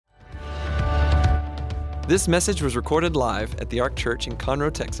This message was recorded live at the Ark Church in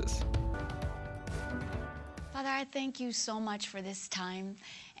Conroe, Texas. Father, I thank you so much for this time.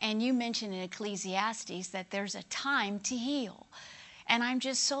 And you mentioned in Ecclesiastes that there's a time to heal. And I'm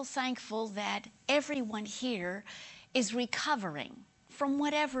just so thankful that everyone here is recovering from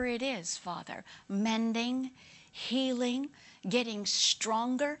whatever it is, Father. Mending, healing, getting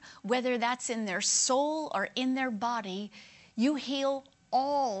stronger, whether that's in their soul or in their body. You heal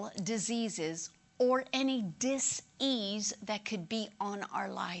all diseases or any dis-ease that could be on our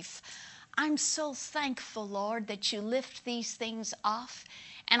life. I'm so thankful, Lord, that you lift these things off.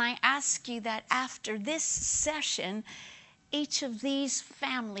 And I ask you that after this session, each of these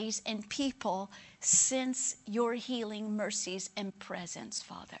families and people sense your healing mercies and presence,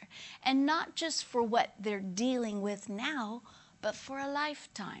 Father. And not just for what they're dealing with now, but for a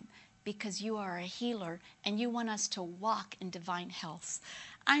lifetime, because you are a healer and you want us to walk in divine health.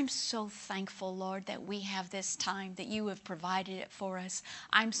 I'm so thankful, Lord, that we have this time, that you have provided it for us.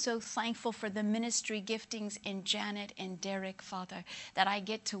 I'm so thankful for the ministry giftings in Janet and Derek, Father, that I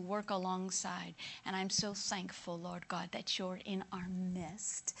get to work alongside. And I'm so thankful, Lord God, that you're in our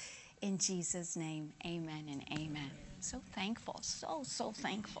midst. In Jesus' name, amen and amen. So thankful, so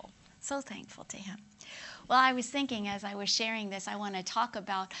thankful. So thankful to him. Well, I was thinking as I was sharing this, I want to talk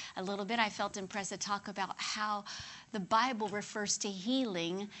about a little bit. I felt impressed to talk about how the Bible refers to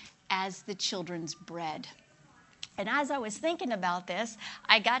healing as the children's bread. And as I was thinking about this,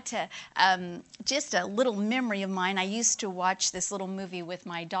 I got to just a little memory of mine. I used to watch this little movie with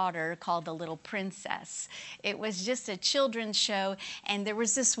my daughter called The Little Princess. It was just a children's show, and there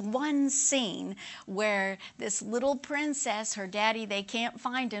was this one scene where this little princess, her daddy, they can't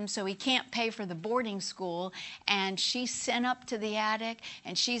find him, so he can't pay for the boarding school, and she's sent up to the attic,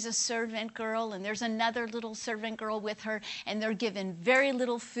 and she's a servant girl, and there's another little servant girl with her, and they're given very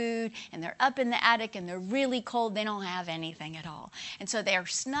little food, and they're up in the attic, and they're really cold. They don't have anything at all. And so they're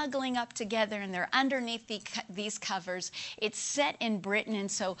snuggling up together and they're underneath these covers. It's set in Britain, and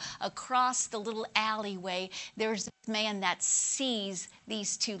so across the little alleyway, there's this man that sees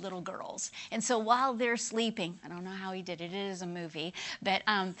these two little girls. And so while they're sleeping, I don't know how he did it, it is a movie, but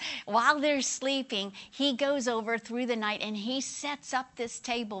while they're sleeping, he goes over through the night and he sets up this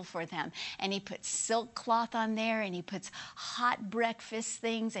table for them. And he puts silk cloth on there, and he puts hot breakfast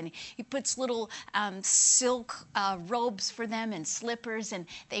things, and he puts little silk robes for them and slippers, and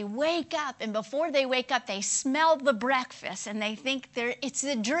they wake up, and before they wake up, they smell the breakfast, and they think it's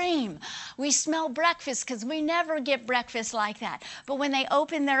a dream. We smell breakfast because we never get breakfast like that. But when they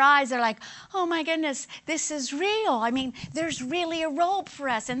open their eyes, they're like, oh my goodness, this is real. I mean, there's really a robe for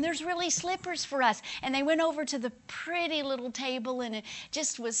us, and there's really slippers for us. And they went over to the pretty little table, and it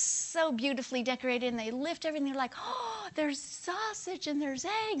just was so beautifully decorated, and they lift everything. They're like, oh, there's sausage, and there's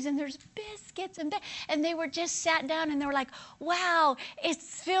eggs, and there's biscuits, and they were just sat down, and they were like, wow, it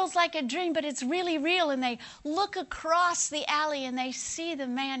feels like a dream, but it's really real. And they look across the alley, and they see the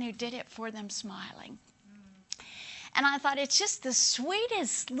man who did it for them smiling. And I thought, it's just the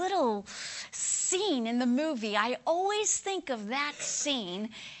sweetest little scene in the movie. I always think of that scene,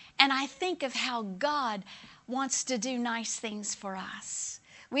 and I think of how God wants to do nice things for us.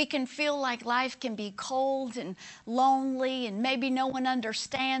 We can feel like life can be cold and lonely, and maybe no one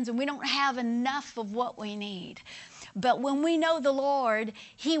understands, and we don't have enough of what we need. But when we know the Lord,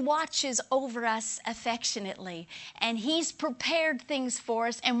 He watches over us affectionately, and He's prepared things for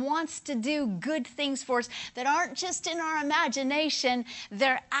us and wants to do good things for us that aren't just in our imagination,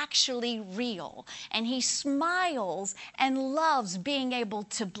 they're actually real. And He smiles and loves being able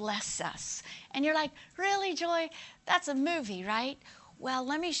to bless us. And you're like, really, Joy? That's a movie, right? Well,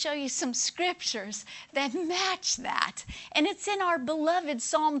 let me show you some scriptures that match that. And it's in our beloved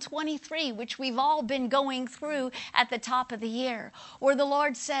Psalm 23, which we've all been going through at the top of the year, where the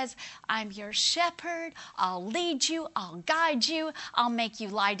Lord says, I'm your shepherd, I'll lead you, I'll guide you, I'll make you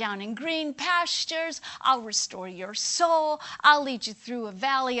lie down in green pastures, I'll restore your soul, I'll lead you through a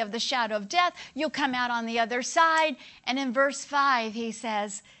valley of the shadow of death, you'll come out on the other side. And in verse 5, He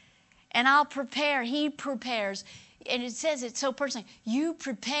says, and He prepares. And it says it so personally, you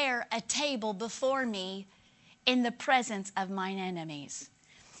prepare a table before me in the presence of mine enemies.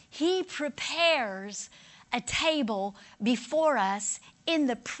 He prepares a table before us in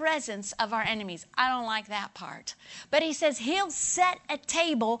the presence of our enemies. I don't like that part. But He says He'll set a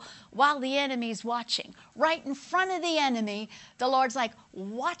table while the enemy's watching. Right in front of the enemy, the Lord's like,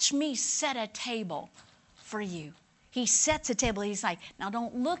 watch me set a table for you. He sets a table. He's like, now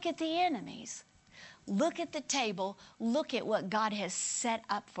don't look at the enemies. Look at the table. Look at what God has set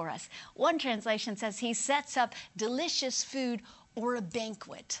up for us. One translation says He sets up delicious food or a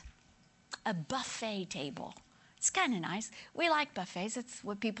banquet. a buffet table. It's kind of nice. We like buffets. It's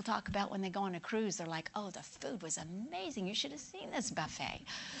what people talk about when they go on a cruise. They're like, oh, the food was amazing. You should have seen this buffet.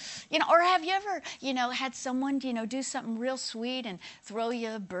 Or have you ever, had someone, do something real sweet and throw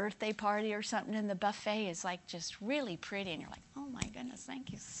you a birthday party or something, and the buffet is like just really pretty, and you're like, oh my goodness,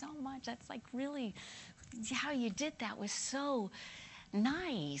 thank you so much. That's like really, how you did that was so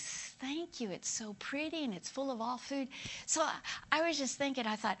nice. Thank you. It's so pretty and it's full of all food. So I was just thinking,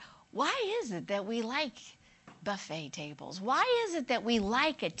 I thought, why is it that we like buffet tables? Why is it that we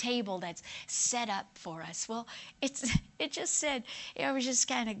like a table that's set up for us? Well, it just said, I was just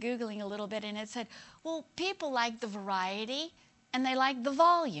kind of Googling a little bit, and it said, well, people like the variety and they like the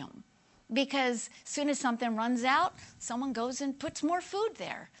volume, because as soon as something runs out, someone goes and puts more food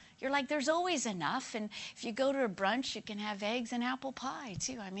there. You're like, there's always enough. And if you go to a brunch, you can have eggs and apple pie,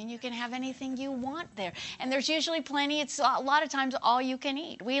 too. I mean, you can have anything you want there. And there's usually plenty. It's a lot of times all you can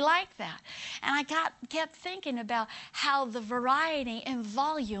eat. We like that. And I kept thinking about how the variety and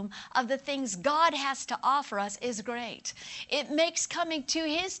volume of the things God has to offer us is great. It makes coming to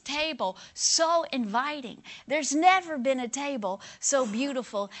His table so inviting. There's never been a table so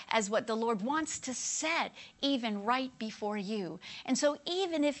beautiful as what the Lord wants to set even right before you. And so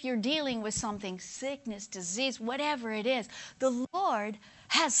even if you're dealing with something, sickness, disease, whatever it is, the Lord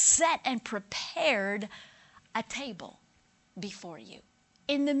has set and prepared a table before you.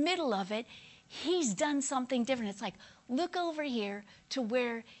 In the middle of it, He's done something different. It's like, look over here to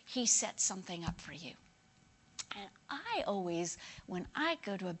where He set something up for you. And I always, when I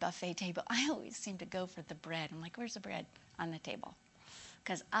go to a buffet table, I always seem to go for the bread. I'm like, where's the bread on the table?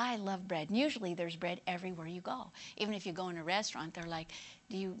 Because I love bread. And usually there's bread everywhere you go. Even if you go in a restaurant, they're like,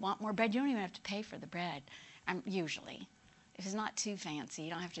 do you want more bread? You don't even have to pay for the bread. Usually. If it's not too fancy, you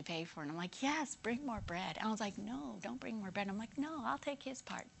don't have to pay for it. And I'm like, yes, bring more bread. And I was like, no, don't bring more bread. I'm like, no, I'll take his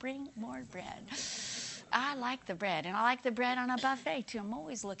part. Bring more bread. I like the bread. And I like the bread on a buffet, too. I'm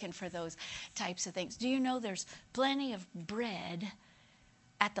always looking for those types of things. Do you know there's plenty of bread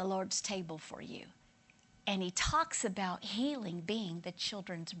at the Lord's table for you? And He talks about healing being the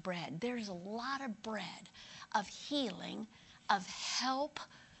children's bread. There's a lot of bread of healing, of help,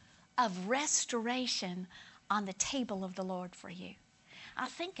 of restoration on the table of the Lord for you. I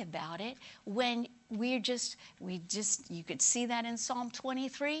think about it when you could see that in Psalm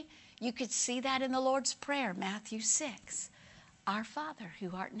 23. You could see that in the Lord's Prayer, Matthew 6. Our Father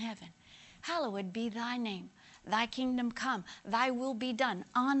who art in heaven, hallowed be thy name. Thy kingdom come, thy will be done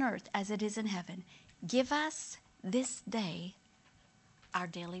on earth as it is in heaven. Give us this day our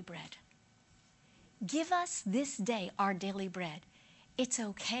daily bread. Give us this day our daily bread. It's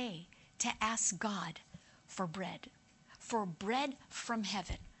okay to ask God for bread from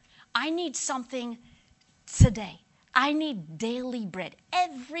heaven. I need something today. I need daily bread.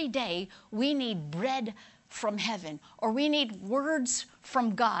 Every day we need bread from heaven, or we need words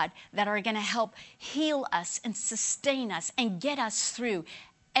from God that are going to help heal us and sustain us and get us through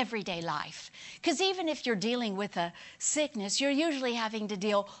everyday life. Because even if you're dealing with a sickness, you're usually having to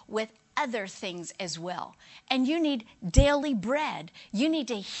deal with other things as well. And you need daily bread. You need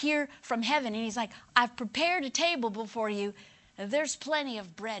to hear from heaven. And He's like, I've prepared a table before you. There's plenty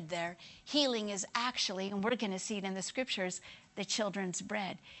of bread there. Healing is actually, and we're going to see it in the scriptures, the children's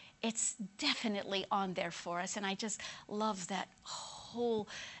bread. It's definitely on there for us. And I just love that whole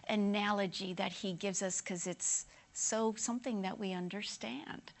analogy that He gives us, because it's so something that we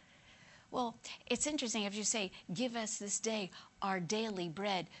understand. Well, it's interesting if you say, give us this day our daily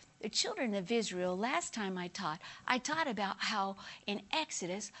bread. The children of Israel, last time I taught about how in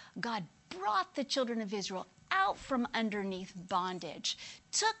Exodus, God brought the children of Israel out from underneath bondage,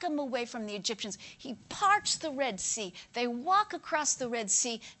 took them away from the Egyptians. He parched the Red Sea. They walk across the Red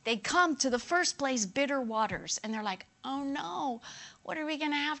Sea. They come to the first place, bitter waters. And they're like, oh no, what are we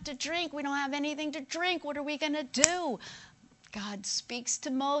going to have to drink? We don't have anything to drink. What are we going to do? God speaks to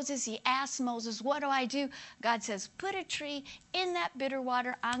Moses. He asks Moses, what do I do? God says, put a tree in that bitter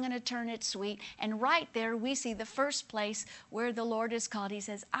water. I'm going to turn it sweet. And right there we see the first place where the Lord is called. He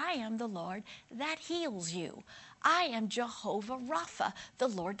says, I am the Lord that heals you. I am Jehovah Rapha, the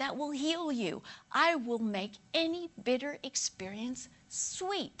Lord that will heal you. I will make any bitter experience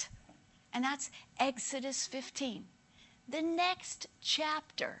sweet. And that's Exodus 15. The next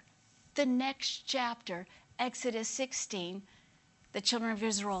chapter, Exodus 16, the children of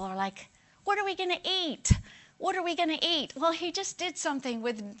Israel are like, what are we going to eat? What are we going to eat? Well, He just did something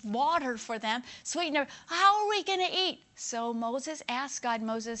with water for them, sweetener. How are we going to eat? So Moses asked God,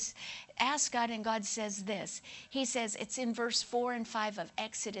 and God says this. He says, it's in verse 4 and 5 of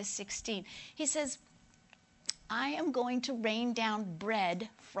Exodus 16. He says, I am going to rain down bread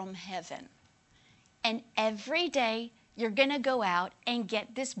from heaven. And every day you're going to go out and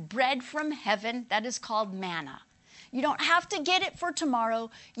get this bread from heaven that is called manna. You don't have to get it for tomorrow.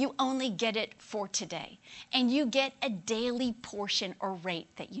 You only get it for today. And you get a daily portion or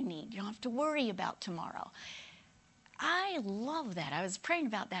rate that you need. You don't have to worry about tomorrow. I love that. I was praying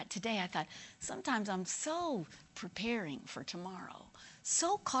about that today. I thought, sometimes I'm so preparing for tomorrow,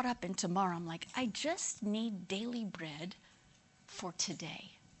 so caught up in tomorrow. I'm like, I just need daily bread for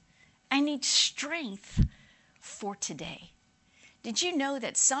today. I need strength for today. Did you know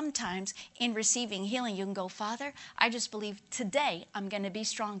that sometimes in receiving healing, you can go, Father, I just believe today I'm going to be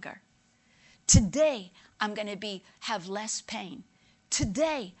stronger. Today I'm going to have less pain.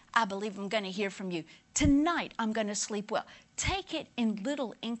 Today I believe I'm going to hear from you. Tonight I'm going to sleep well. Take it in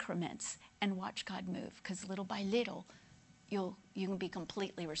little increments and watch God move, because little by little you can be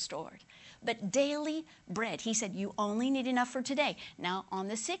completely restored. But daily bread, he said, you only need enough for today. Now, on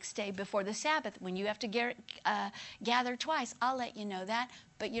the 6th day before the Sabbath, when you have to gather twice, I'll let you know that.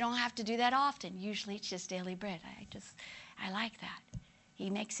 But you don't have to do that often. Usually it's just daily bread. I like that. He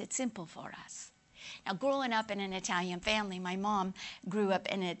makes it simple for us. Now, growing up in an Italian family, my mom grew up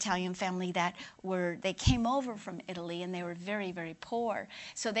in an Italian family they came over from Italy, and they were very, very poor.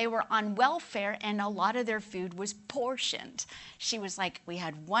 So they were on welfare, and a lot of their food was portioned. She was like, we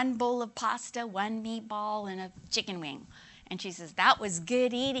had one bowl of pasta, one meatball, and a chicken wing. And she says, that was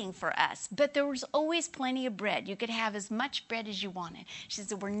good eating for us. But there was always plenty of bread. You could have as much bread as you wanted. She says,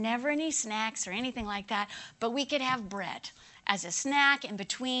 there were never any snacks or anything like that, but we could have bread as a snack in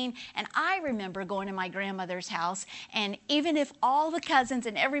between. And I remember going to my grandmother's house, and even if all the cousins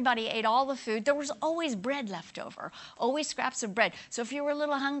and everybody ate all the food, there was always bread left over, always scraps of bread. So if you were a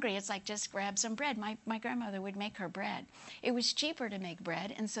little hungry, it's like, just grab some bread. My grandmother would make her bread. It was cheaper to make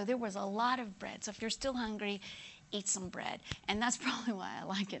bread, and so there was a lot of bread. So if you're still hungry, eat some bread. And that's probably why I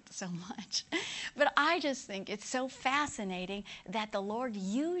like it so much. But I just think it's so fascinating that the Lord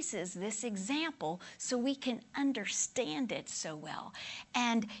uses this example so we can understand it so well.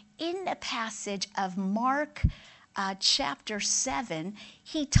 And in the passage of Mark chapter 7,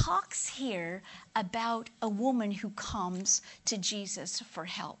 he talks here about a woman who comes to Jesus for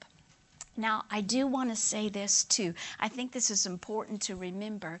help. Now, I do want to say this too. I think this is important to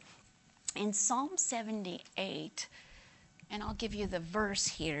remember. In Psalm 78, and I'll give you the verse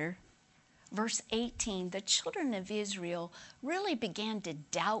here, verse 18, the children of Israel really began to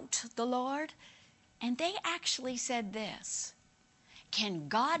doubt the Lord, and they actually said this, can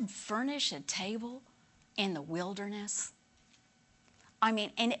God furnish a table in the wilderness? I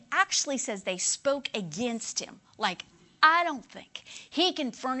mean, and it actually says they spoke against him, like, I don't think he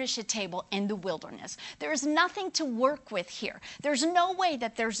can furnish a table in the wilderness. There's nothing to work with here. There's no way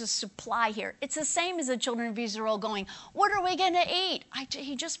that there's a supply here. It's the same as the children of Israel going, what are we going to eat?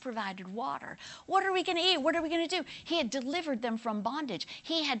 He just provided water. What are we going to eat? What are we going to do? He had delivered them from bondage.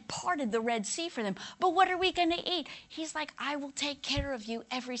 He had parted the Red Sea for them. But what are we going to eat? He's like, I will take care of you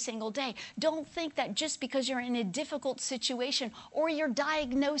every single day. Don't think that just because you're in a difficult situation or your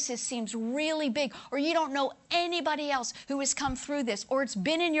diagnosis seems really big or you don't know anybody else who has come through this, or it's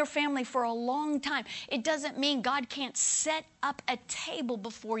been in your family for a long time, it doesn't mean God can't set up a table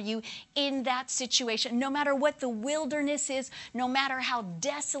before you in that situation. No matter what the wilderness is, no matter how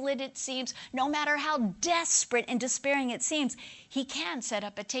desolate it seems, no matter how desperate and despairing it seems, he can set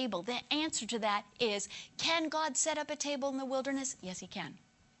up a table. The answer to that is, can God set up a table in the wilderness? Yes, he can.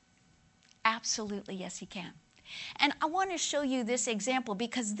 Absolutely, yes, he can. And I want to show you this example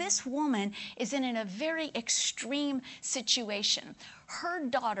because this woman is in a very extreme situation. Her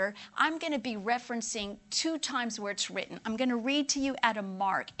daughter, I'm going to be referencing 2 times where it's written. I'm going to read to you out of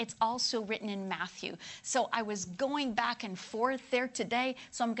Mark. It's also written in Matthew. So I was going back and forth there today,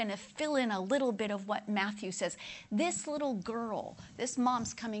 so I'm going to fill in a little bit of what Matthew says. This little girl, this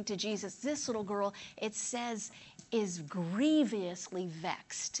mom's coming to Jesus, this little girl, it says, is grievously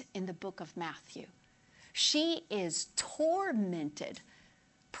vexed in the book of Matthew. She is tormented,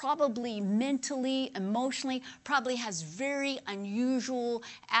 probably mentally, emotionally, probably has very unusual,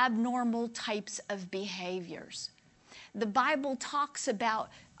 abnormal types of behaviors. The Bible talks about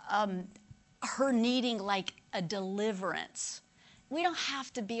her needing like a deliverance. We don't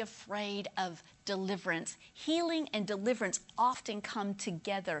have to be afraid of deliverance. Healing and deliverance often come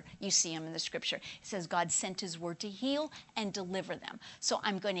together. You see them in the scripture. It says God sent his word to heal and deliver them. So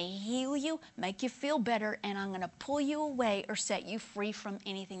I'm going to heal you, make you feel better, and I'm going to pull you away or set you free from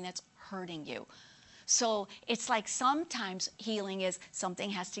anything that's hurting you. So it's like sometimes healing is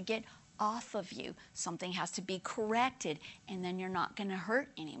something has to get off of you. Something has to be corrected, and then you're not going to hurt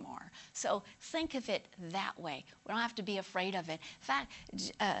anymore. So think of it that way. We don't have to be afraid of it. In fact,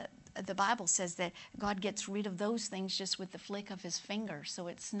 the Bible says that God gets rid of those things just with the flick of his finger. So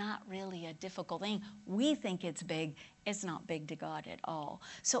it's not really a difficult thing. We think it's big. It's not big to God at all.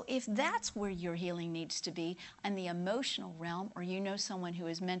 So if that's where your healing needs to be, in the emotional realm, or you know someone who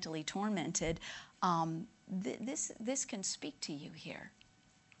is mentally tormented, this can speak to you here.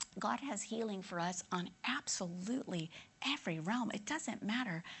 God has healing for us on absolutely every realm. It doesn't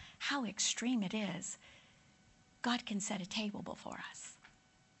matter how extreme it is. God can set a table before us.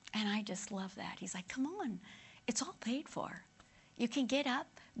 And I just love that. He's like, come on, it's all paid for. You can get up,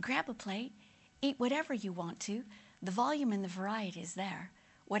 grab a plate, eat whatever you want to. The volume and the variety is there.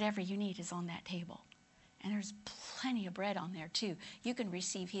 Whatever you need is on that table. And there's plenty of bread on there too. You can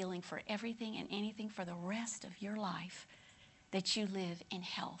receive healing for everything and anything for the rest of your life, that you live in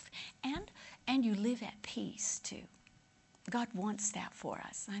health. And you live at peace too. God wants that for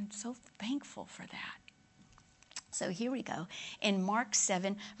us. I'm so thankful for that. So here we go. In Mark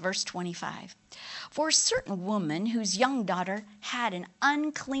 7, verse 25. For a certain woman whose young daughter had an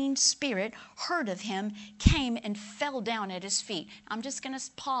unclean spirit heard of him, came and fell down at his feet. I'm just going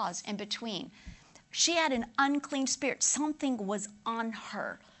to pause in between. She had an unclean spirit. Something was on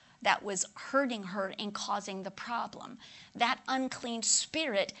her that was hurting her and causing the problem. That unclean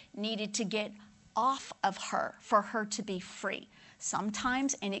spirit needed to get off of her for her to be free.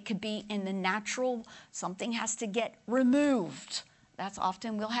 Sometimes, and it could be in the natural, something has to get removed. That's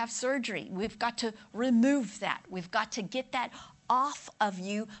often we'll have surgery. We've got to remove that. We've got to get that off of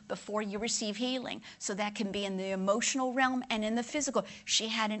you before you receive healing. So that can be in the emotional realm and in the physical. She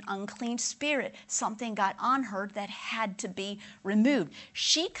had an unclean spirit. Something got on her that had to be removed.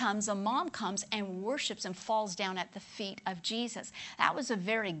 A mom comes and worships and falls down at the feet of Jesus. That was a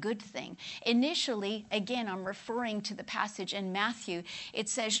very good thing. Initially, again, I'm referring to the passage in Matthew. It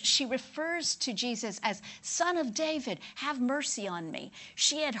says she refers to Jesus as Son of David, have mercy on me.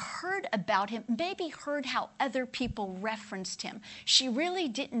 She had heard about him, maybe heard how other people referenced him. She really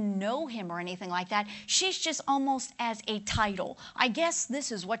didn't know him or anything like that. She's just almost as a title. I guess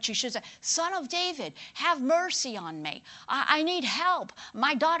this is what she should say. Son of David, have mercy on me. I need help.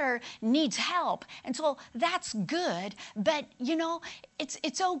 My daughter needs help. And so that's good. But,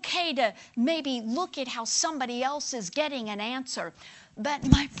 it's okay to maybe look at how somebody else is getting an answer. But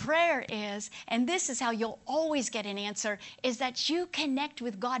my prayer is, and this is how you'll always get an answer, is that you connect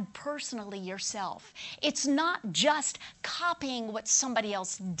with God personally yourself. It's not just copying what somebody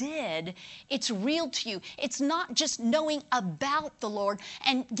else did. It's real to you. It's not just knowing about the Lord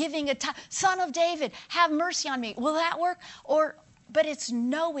and giving a Son of David, have mercy on me. Will that work? But it's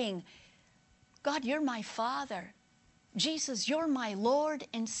knowing, God, you're my Father. Jesus, you're my Lord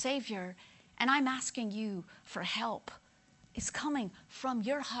and Savior, and I'm asking you for help. It's coming from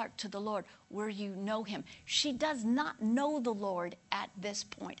your heart to the Lord where you know him. She does not know the Lord at this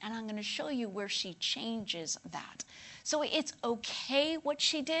point, and I'm going to show you where she changes that. So it's okay what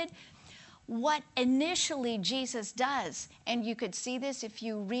she did. What initially Jesus does, and you could see this if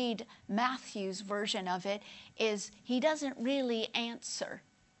you read Matthew's version of it, is he doesn't really answer.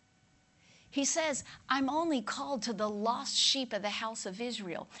 He says, I'm only called to the lost sheep of the house of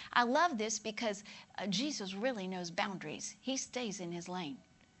Israel. I love this because Jesus really knows boundaries. He stays in his lane.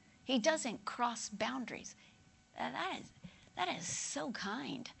 He doesn't cross boundaries. That is so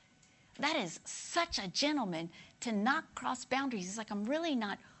kind. That is such a gentleman to not cross boundaries. He's like, I'm really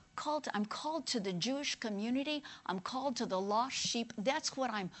not called to. I'm called to the Jewish community. I'm called to the lost sheep. That's what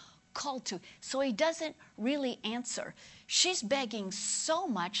I'm called to. So he doesn't really answer. She's begging so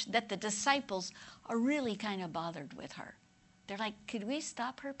much that the disciples are really kind of bothered with her. They're like, could we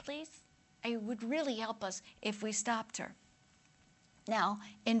stop her, please? It would really help us if we stopped her. Now,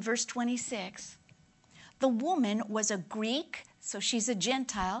 in verse 26, the woman was a Greek, so she's a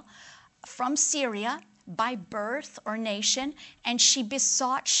Gentile, from Syria by birth or nation, and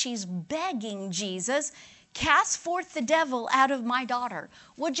she's begging Jesus, cast forth the devil out of my daughter.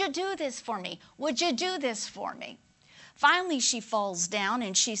 Would you do this for me? Would you do this for me? Finally, she falls down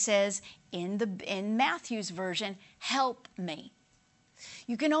and she says, in Matthew's version, help me.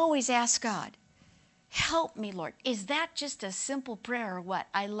 You can always ask God, help me, Lord. Is that just a simple prayer or what?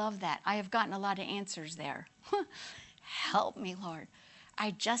 I love that. I have gotten a lot of answers there. Help me, Lord.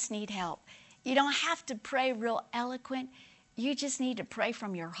 I just need help. You don't have to pray real eloquent. You just need to pray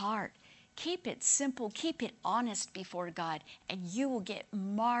from your heart. Keep it simple, keep it honest before God, and you will get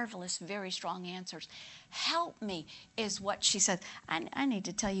marvelous, very strong answers. Help me is what she said. I need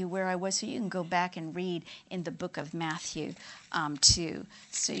to tell you where I was, so you can go back and read in the book of Matthew too.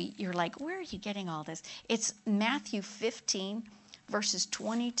 So you're like, where are you getting all this? It's Matthew 15, verses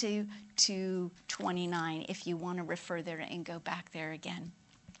 22 to 29, if you want to refer there and go back there again.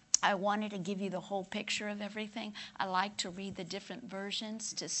 I wanted to give you the whole picture of everything. I like to read the different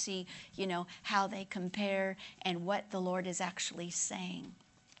versions to see, how they compare and what the Lord is actually saying.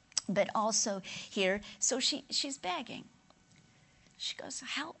 But also here, so she's begging. She goes,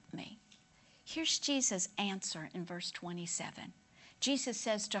 help me. Here's Jesus' answer in verse 27. Jesus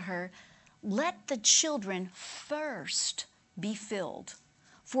says to her, let the children first be filled,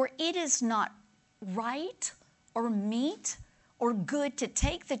 for it is not right or meet or good to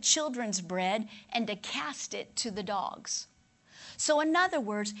take the children's bread and to cast it to the dogs. So in other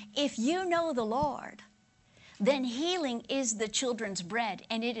words, if you know the Lord, then healing is the children's bread,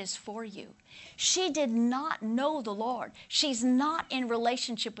 and it is for you. She did not know the Lord. She's not in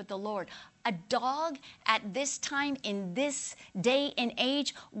relationship with the Lord. A dog at this time, in this day and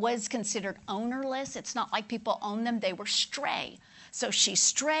age, was considered ownerless. It's not like people own them. They were stray. So she's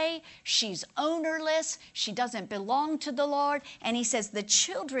stray, she's ownerless, she doesn't belong to the Lord. And he says the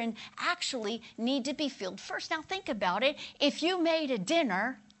children actually need to be filled first. Now think about it. If you made a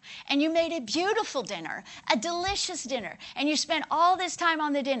dinner, and you made a beautiful dinner, a delicious dinner, and you spent all this time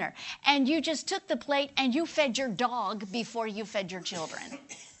on the dinner, and you just took the plate and you fed your dog before you fed your children,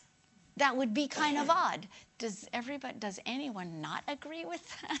 that would be kind of odd. Does anyone not agree with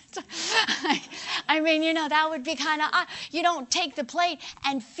that? I mean, that would be kind of odd. You don't take the plate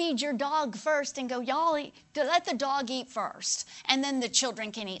and feed your dog first and go, y'all eat. Let the dog eat first, and then the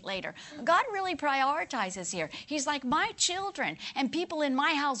children can eat later. God really prioritizes here. He's like, my children and people in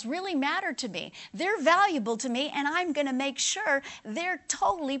my house really matter to me. They're valuable to me, and I'm going to make sure they're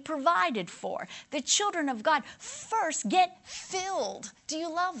totally provided for. The children of God first get filled. Do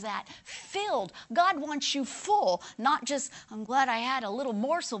you love that? Filled. God wants you full, not just, I'm glad I had a little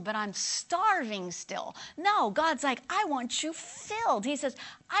morsel, but I'm starving still. No, God's like, I want you filled. He says,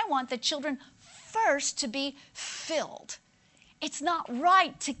 I want the children first to be filled. It's not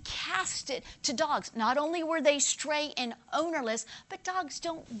right to cast it to dogs. Not only were they stray and ownerless, but dogs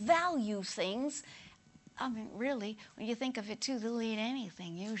don't value things. I mean, really, when you think of it too, they'll eat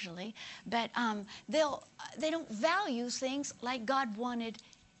anything usually. But they don't value things like God wanted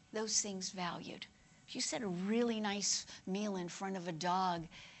those things valued. If you set a really nice meal in front of a dog,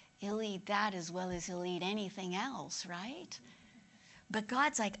 he'll eat that as well as he'll eat anything else, right? But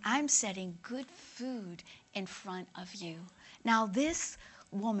God's like, I'm setting good food in front of you. Now this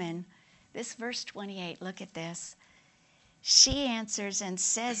woman, this verse 28, look at this. She answers and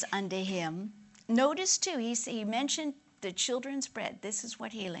says unto him, notice too, he mentioned the children's bread. This is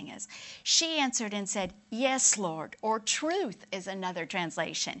what healing is. She answered and said, yes, Lord, or truth is another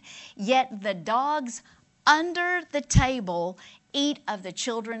translation. Yet the dogs under the table eat of the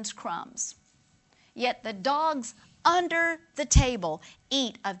children's crumbs. Yet the dogs under the table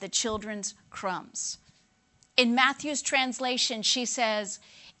eat of the children's crumbs. In Matthew's translation, she says,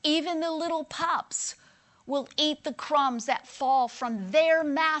 even the little pups will eat the crumbs that fall from their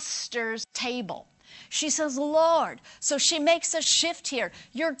master's table. She says, Lord. So she makes a shift here.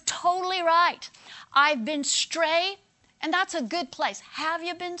 You're totally right. I've been stray, and that's a good place. Have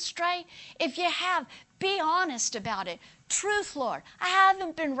you been stray? If you have, be honest about it. Truth, Lord, I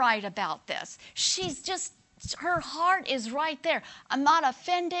haven't been right about this. Her heart is right there. I'm not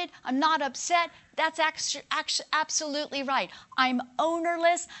offended. I'm not upset. That's absolutely right. I'm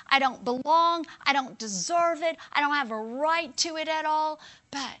ownerless. I don't belong. I don't deserve it. I don't have a right to it at all.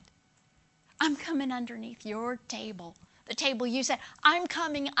 But I'm coming underneath your table. The table you said, I'm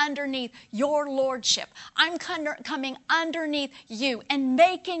coming underneath your lordship. I'm coming underneath you and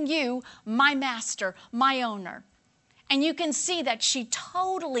making you my master, my owner. And you can see that she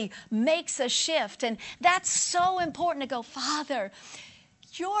totally makes a shift. And that's so important to go, Father,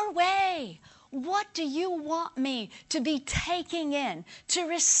 your way. What do you want me to be taking in to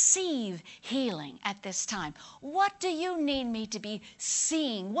receive healing at this time? What do you need me to be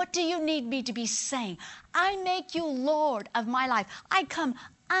seeing? What do you need me to be saying? I make you Lord of my life. I come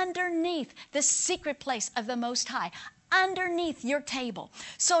underneath the secret place of the Most High, underneath your table.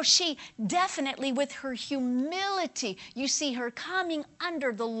 So she definitely, with her humility, you see her coming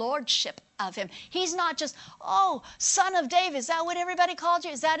under the lordship of him. He's not just, oh, son of David. Is that what everybody called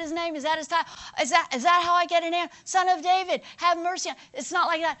you? Is that his name? Is that his title? Is that how I get a name? Son of David, have mercy on. It's not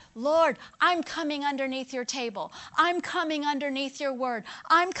like that. Lord, I'm coming underneath your table. I'm coming underneath your word.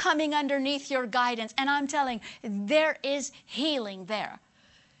 I'm coming underneath your guidance. And I'm telling you, there is healing there.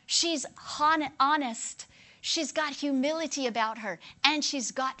 She's honest. She's got humility about her, and she's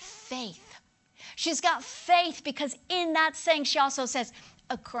got faith. She's got faith because in that saying, she also says,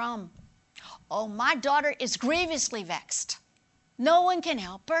 a crumb. Oh, my daughter is grievously vexed. No one can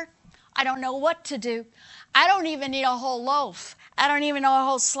help her. I don't know what to do. I don't even need a whole loaf. I don't even know a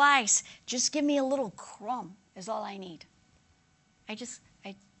whole slice. Just give me a little crumb is all I need.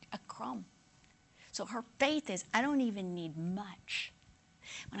 A crumb. So her faith is, I don't even need much.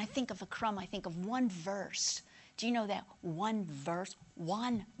 When I think of a crumb, I think of one verse. Do you know that one verse,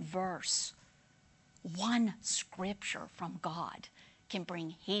 one scripture from God can bring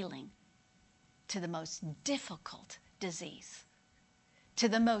healing to the most difficult disease, to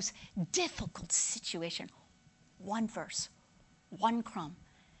the most difficult situation? One verse, one crumb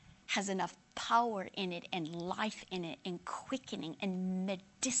has enough power in it and life in it and quickening and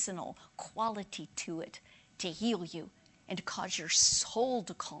medicinal quality to it to heal you and to cause your soul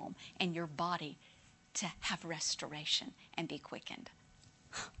to calm and your body to have restoration and be quickened.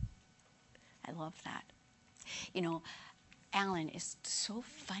 I love that. You know, Alan is so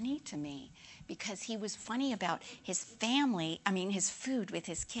funny to me because he was funny about his his food with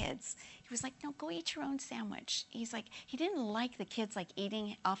his kids. He was like, no, go eat your own sandwich. He's like, he didn't like the kids like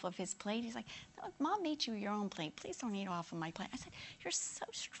eating off of his plate. He's like, no, Mom made you your own plate. Please don't eat off of my plate. I said, you're so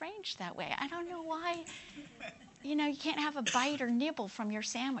strange that way. I don't know why, you can't have a bite or nibble from your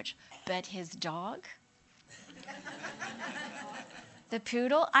sandwich. But his dog, the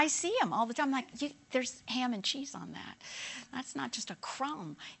poodle, I see him all the time. I'm like, there's ham and cheese on that. That's not just a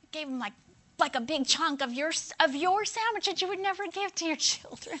crumb. You gave him like a big chunk of your sandwich that you would never give to your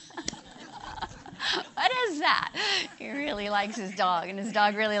children. What is that? He really likes his dog, and his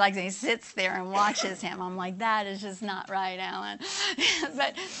dog really likes him. He sits there and watches him. I'm like, that is just not right, Alan.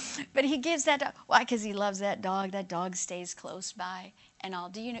 but he gives that dog. Why? Because he loves that dog. That dog stays close by. And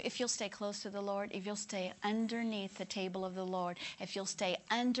do you know, if you'll stay close to the Lord, if you'll stay underneath the table of the Lord, if you'll stay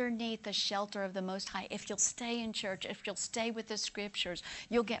underneath the shelter of the Most High, if you'll stay in church, if you'll stay with the scriptures,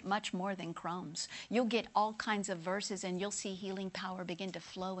 you'll get much more than crumbs. You'll get all kinds of verses, and you'll see healing power begin to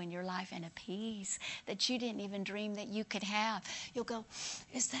flow in your life, and a peace that you didn't even dream that you could have. You'll go,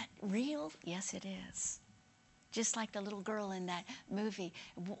 is that real? Yes, it is. Just like the little girl in that movie,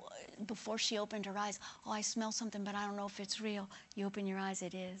 before she opened her eyes, oh, I smell something, but I don't know if it's real. You open your eyes,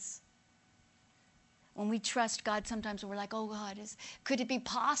 it is. When we trust God, sometimes we're like, oh, God, could it be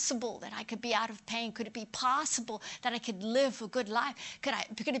possible that I could be out of pain? Could it be possible that I could live a good life? Could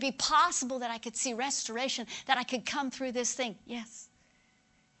it be possible that I could see restoration, that I could come through this thing? Yes,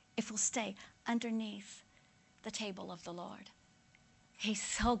 if we'll stay underneath the table of the Lord. He's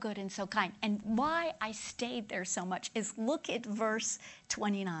so good and so kind. And why I stayed there so much is look at verse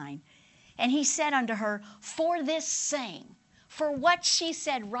 29. And he said unto her, for this saying, for what she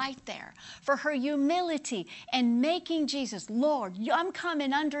said right there, for her humility and making Jesus, Lord, I'm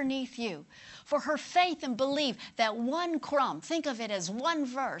coming underneath you. For her faith and belief that one crumb, think of it as one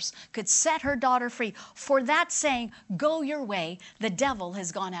verse, could set her daughter free. For that saying, go your way, the devil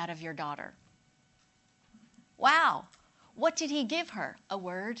has gone out of your daughter. Wow. What did he give her? A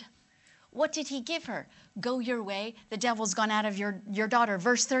word. What did he give her? Go your way. The devil's gone out of your daughter.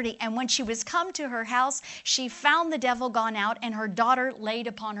 Verse 30, and when she was come to her house, she found the devil gone out, and her daughter laid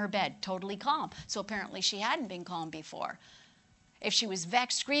upon her bed, totally calm. So apparently she hadn't been calm before. If she was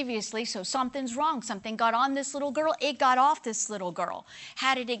vexed grievously, so something's wrong. Something got on this little girl. It got off this little girl.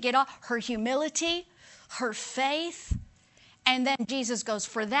 How did it get off? Her humility, her faith. And then Jesus goes,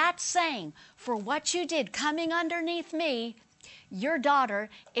 for that saying, for what you did coming underneath me, your daughter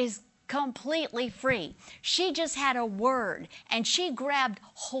is completely free. She just had a word, and she grabbed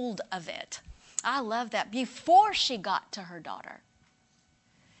hold of it. I love that. Before she got to her daughter,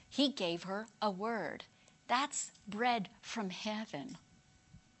 he gave her a word. That's bread from heaven.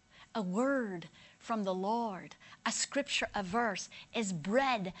 A word from the Lord, a scripture, a verse is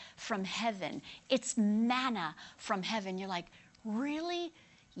bread from heaven. It's manna from heaven. You're like, really?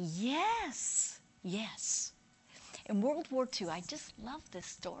 Yes. Yes. In World War II, I just love this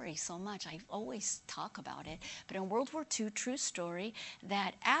story so much. I always talk about it. But in World War II, true story,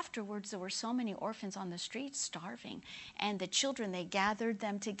 that afterwards there were so many orphans on the streets starving. And the children, they gathered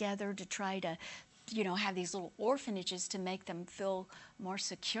them together to try to have these little orphanages to make them feel more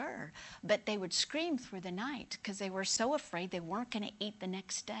secure. But they would scream through the night because they were so afraid they weren't going to eat the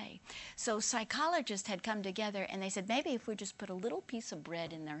next day. So psychologists had come together, and they said, maybe if we just put a little piece of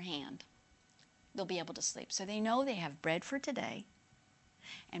bread in their hand, they'll be able to sleep. So they know they have bread for today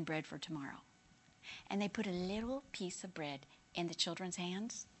and bread for tomorrow. And they put a little piece of bread in the children's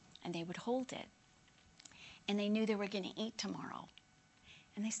hands, and they would hold it. And they knew they were going to eat tomorrow.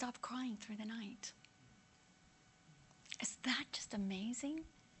 And they stopped crying through the night. Is that just amazing?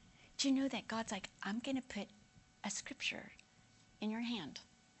 Do you know that God's like, I'm going to put a scripture in your hand.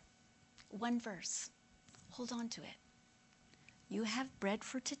 One verse. Hold on to it. You have bread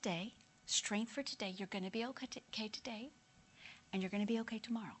for today, strength for today. You're going to be okay today, and you're going to be okay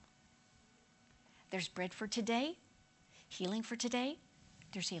tomorrow. There's bread for today, healing for today.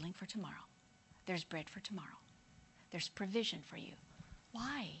 There's healing for tomorrow. There's bread for tomorrow. There's provision for you.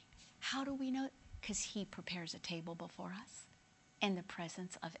 Why? How do we know? Because He prepares a table before us in the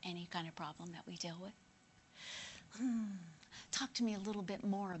presence of any kind of problem that we deal with. Talk to me a little bit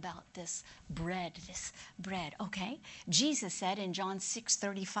more about this bread, okay? Jesus said in John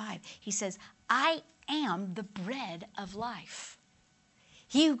 6:35, He says, I am the bread of life.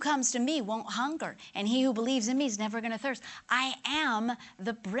 He who comes to me won't hunger, and he who believes in me is never going to thirst. I am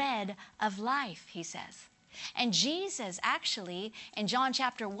the bread of life, He says. And Jesus actually, in John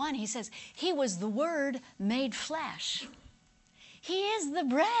chapter 1, He says, He was the Word made flesh. He is the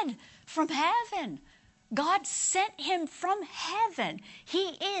bread from heaven. God sent Him from heaven.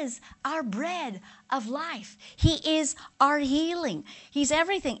 He is our bread of life. He is our healing. He's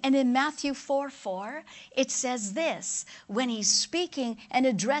everything. And in Matthew 4:4, it says this, when He's speaking and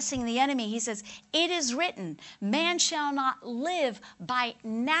addressing the enemy, He says, it is written, man shall not live by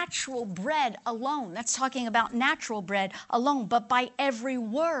natural bread alone. That's talking about natural bread alone, but by every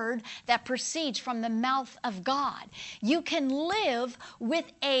word that proceeds from the mouth of God. You can live with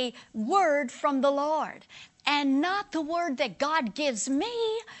a word from the Lord. And not the word that God gives me.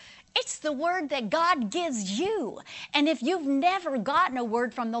 It's the word that God gives you. And if you've never gotten a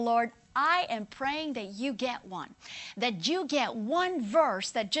word from the Lord, I am praying that you get one. That you get one verse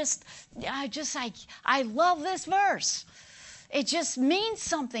that I love this verse. It just means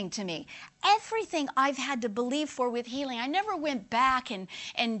something to me. Everything I've had to believe for with healing, I never went back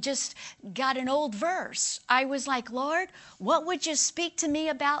and just got an old verse. I was like, Lord, what would you speak to me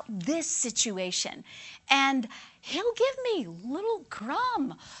about this situation? And He'll give me little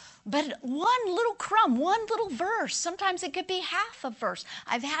crumb. But one little crumb, one little verse, sometimes it could be half a verse.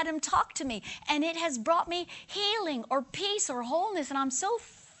 I've had Him talk to me, and it has brought me healing or peace or wholeness, and I'm so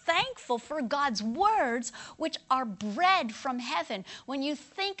thankful for God's words, which are bread from heaven. When you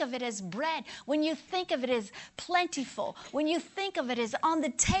think of it as bread, when you think of it as plentiful, when you think of it as on the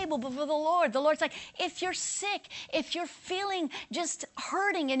table before the Lord's like, if you're sick, if you're feeling just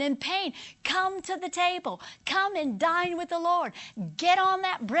hurting and in pain, come to the table. Come and dine with the Lord. Get on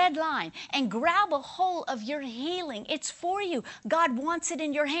that bread line and grab a hold of your healing. It's for you. God wants it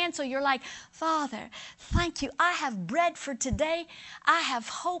in your hand, so you're like, Father, thank you. I have bread for today. I have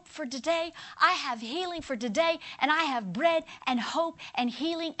hope for today. I have healing for today, and I have bread and hope and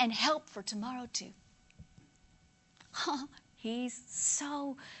healing and help for tomorrow too. He's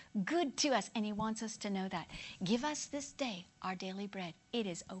so good to us, and He wants us to know that. Give us this day our daily bread. It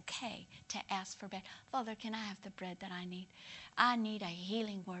is okay to ask for bread. Father, can I have the bread that I need? I need a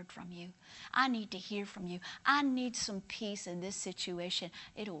healing word from you. I need to hear from you. I need some peace in this situation.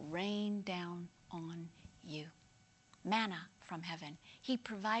 It'll rain down on you. Manna from heaven. He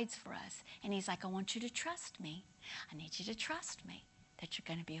provides for us. And He's like, I want you to trust me. I need you to trust me that you're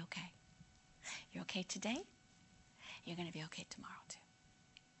going to be okay. You're okay today? You're going to be okay tomorrow too.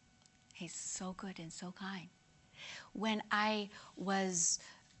 He's so good and so kind. When I was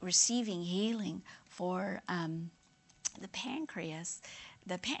receiving healing for the pancreas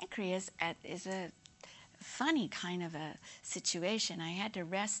is a funny kind of a situation. I had to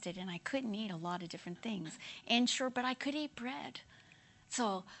rest it, and I couldn't eat a lot of different things. And sure, but I could eat bread.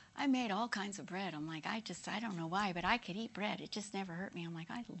 So I made all kinds of bread. I'm like, I don't know why, but I could eat bread. It just never hurt me. I'm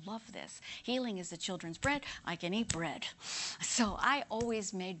like, I love this. Healing is the children's bread. I can eat bread. So I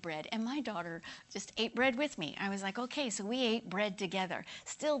always made bread, and my daughter just ate bread with me. I was like, okay, so we ate bread together.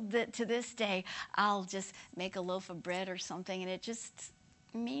 Still to this day, I'll just make a loaf of bread or something, and it just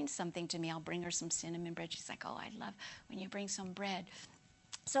means something to me. I'll bring her some cinnamon bread. She's like, oh, I love when you bring some bread.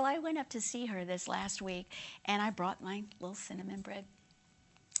 So I went up to see her this last week, and I brought my little cinnamon bread.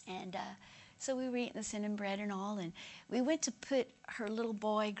 And so we were eating the cinnamon bread and all, and we went to put her little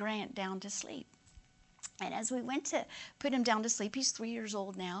boy, Grant, down to sleep. And as we went to put him down to sleep, he's 3 years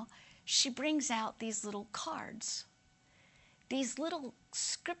old now, she brings out these little cards, these little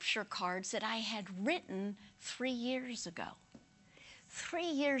scripture cards that I had written 3 years ago. 3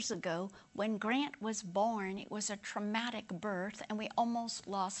 years ago, when Grant was born, it was a traumatic birth, and we almost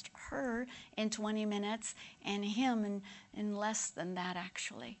lost her in 20 minutes and him in less than that,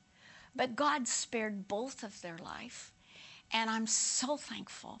 actually. But God spared both of their life, and I'm so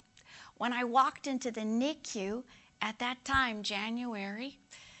thankful. When I walked into the NICU at that time, January,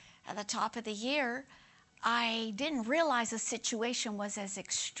 at the top of the year, I didn't realize the situation was as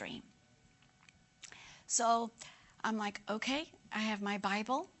extreme. So I'm like, okay, I have my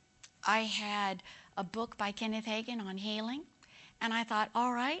Bible. I had a book by Kenneth Hagin on healing. And I thought,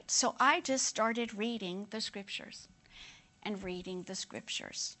 all right. So I just started reading the scriptures and reading the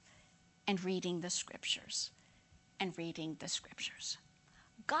scriptures and reading the scriptures and reading the scriptures.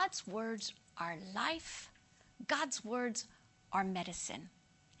 God's words are life. God's words are medicine.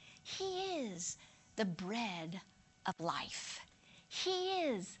 He is the bread of life. He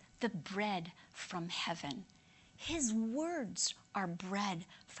is the bread from heaven. His words are bread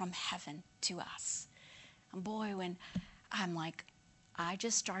from heaven to us. And boy, when I'm like, I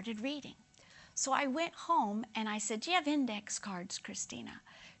just started reading. So I went home and I said, do you have index cards, Christina?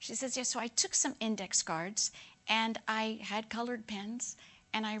 She says, yes. So I took some index cards and I had colored pens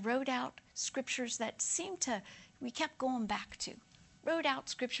and I wrote out scriptures that we kept going back to. Wrote out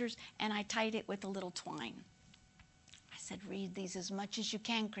scriptures and I tied it with a little twine. I said, read these as much as you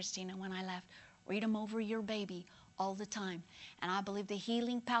can, Christina, when I left. Read them over your baby all the time. And I believe the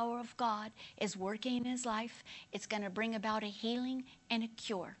healing power of God is working in his life. It's going to bring about a healing and a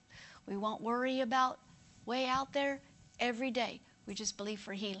cure. We won't worry about way out there every day. We just believe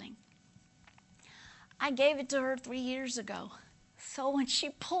for healing. I gave it to her 3 years ago. So when she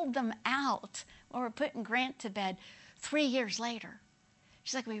pulled them out, when we're putting Grant to bed 3 years later,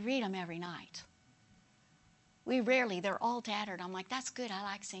 she's like, we read them every night. They're all tattered. I'm like, that's good. I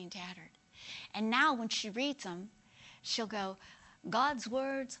like seeing tattered. And now when she reads them, she'll go, God's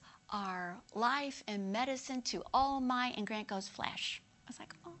words are life and medicine to all my, and Grant goes, flesh. I was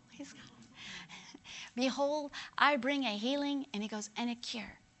like, oh, he's got it. Behold, I bring a healing, and he goes, and a cure.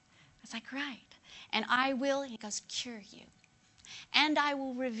 I was like, right. And I will, he goes, cure you. And I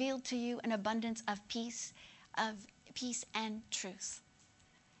will reveal to you an abundance of peace and truth.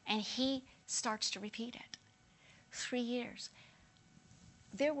 And he starts to repeat it. 3 years.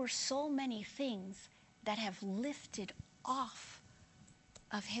 There were so many things that have lifted off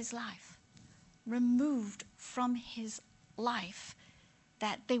of his life, removed from his life,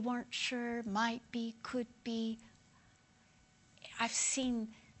 that they weren't sure might be, could be. I've seen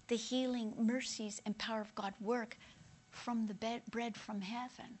the healing mercies and power of God work from the bread from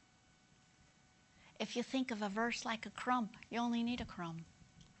heaven. If you think of a verse like a crumb, you only need a crumb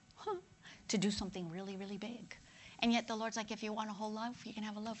to do something really, really big. And yet the Lord's like, if you want a whole loaf, you can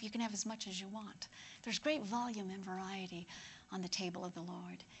have a loaf. You can have as much as you want. There's great volume and variety on the table of the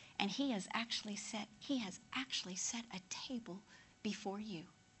Lord. And he has actually set a table before you.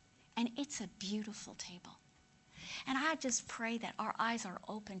 And it's a beautiful table. And I just pray that our eyes are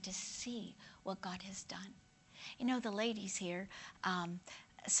open to see what God has done. You know, the ladies here,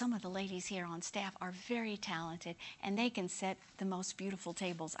 some of the ladies here on staff are very talented, and they can set the most beautiful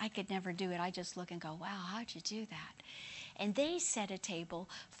tables. I could never do it. I just look and go, wow, how'd you do that? And they set a table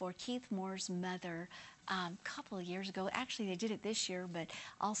for Keith Moore's mother a couple of years ago. Actually, they did it this year, but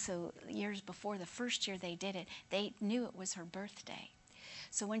also years before, the first year they did it, they knew it was her birthday.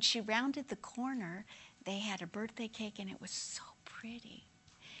 So when she rounded the corner, they had a birthday cake, and it was so pretty.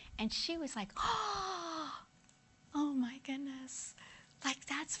 And she was like, oh my goodness. Like,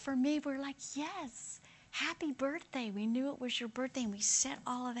 that's for me. We're like, yes, happy birthday. We knew it was your birthday, and we set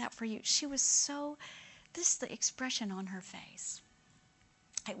all of that for you. She was this is the expression on her face.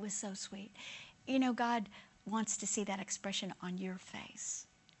 It was so sweet. You know, God wants to see that expression on your face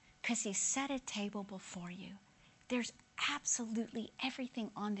because he set a table before you. There's absolutely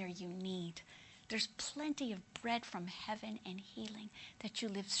everything on there you need. There's plenty of bread from heaven and healing that you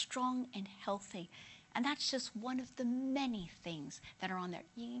live strong and healthy. And that's just one of the many things that are on there.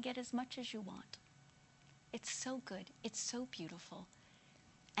 You can get as much as you want. It's so good. It's so beautiful.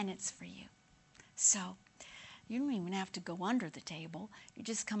 And it's for you. So you don't even have to go under the table. You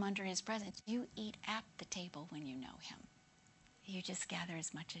just come under his presence. You eat at the table when you know him. You just gather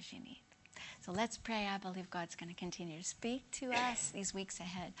as much as you need. So let's pray. I believe God's going to continue to speak to us these weeks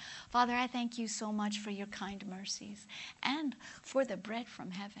ahead. Father, I thank you so much for your kind mercies and for the bread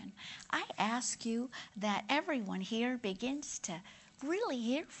from heaven. I ask you that everyone here begins to really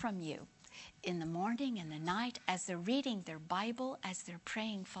hear from you in the morning and the night as they're reading their Bible, as they're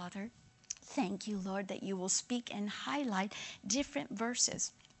praying, Father. Thank you, Lord, that you will speak and highlight different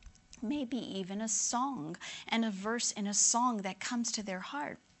verses, maybe even a song and a verse in a song that comes to their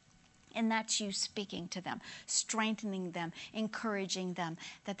heart. And that's you speaking to them, strengthening them, encouraging them,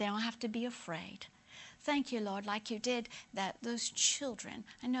 that they don't have to be afraid. Thank you, Lord, like you did those children.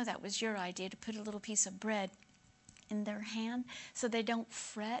 I know that was your idea, to put a little piece of bread in their hand so they don't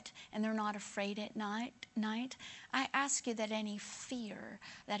fret and they're not afraid at night. I ask you that any fear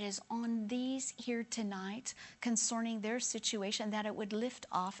that is on these here tonight concerning their situation, that it would lift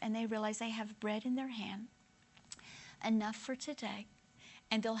off and they realize they have bread in their hand, enough for today.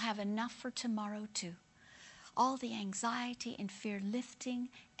 And they'll have enough for tomorrow too. all the anxiety and fear lifting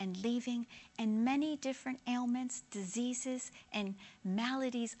and leaving, and many different ailments, diseases, and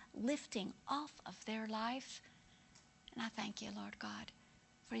maladies lifting off of their life. And I thank you, Lord God,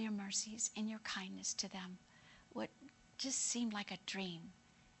 for your mercies and your kindness to them. What just seemed like a dream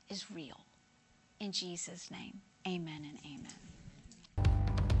is real. In Jesus' name, amen and amen.